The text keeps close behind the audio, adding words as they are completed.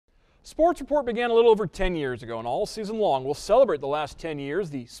Sports Report began a little over 10 years ago, and all season long we'll celebrate the last 10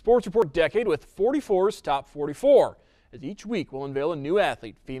 years, the Sports Report decade, with 44's Top 44. As each week we'll unveil a new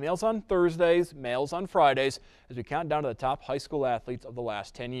athlete, females on Thursdays, males on Fridays, as we count down to the top high school athletes of the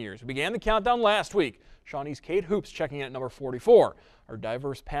last 10 years. We began the countdown last week. Shawnee's Kate Hoops checking in at number 44. Our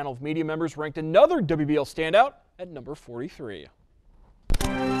diverse panel of media members ranked another WBL standout at number 43.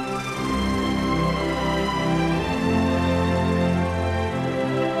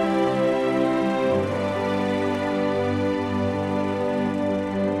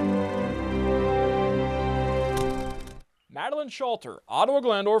 Madalyn Shalter,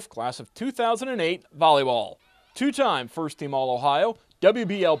 Ottawa-Glandorf, class of 2008, volleyball. Two-time first-team All-Ohio,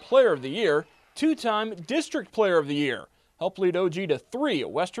 WBL Player of the Year, two-time District Player of the Year. Helped lead OG to 3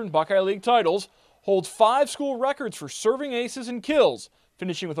 Western Buckeye League titles, holds 5 school records for serving aces and kills,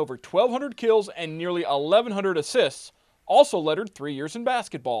 finishing with over 1,200 kills and nearly 1,100 assists. Also lettered 3 years in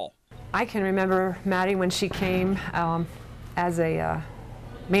basketball. I can remember Maddie when she came as a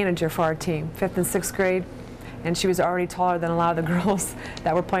manager for our team, 5th and 6th grade. And she was already taller than a lot of the girls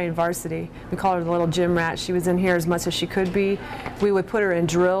that were playing varsity. We called her the little gym rat. She was in here as much as she could be. We would put her in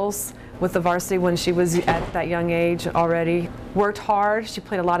drills with the varsity when she was at that young age already. Worked hard. She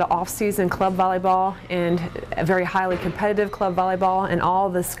played a lot of off-season club volleyball and a very highly competitive club volleyball, and all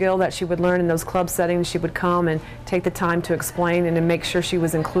the skill that she would learn in those club settings, she would come and take the time to explain and to make sure she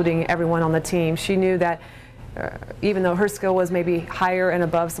was including everyone on the team. She knew that even though her skill was maybe higher and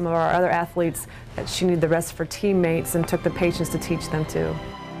above some of our other athletes, that she needed the rest of her teammates and took the patience to teach them too.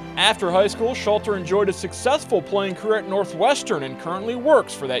 After high school, Shalter enjoyed a successful playing career at Northwestern and currently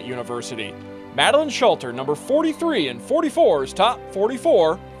works for that university. Madalyn Shalter, number 43 in 44's Top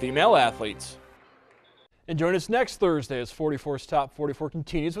 44 female athletes. And join us next Thursday as 44's Top 44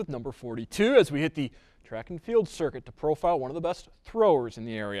 continues with number 42 as we hit the track and field circuit to profile one of the best throwers in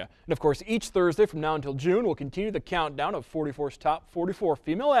the area. And of course, each Thursday from now until June, we'll continue the countdown of 44's Top 44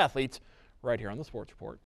 female athletes right here on the Sports Report.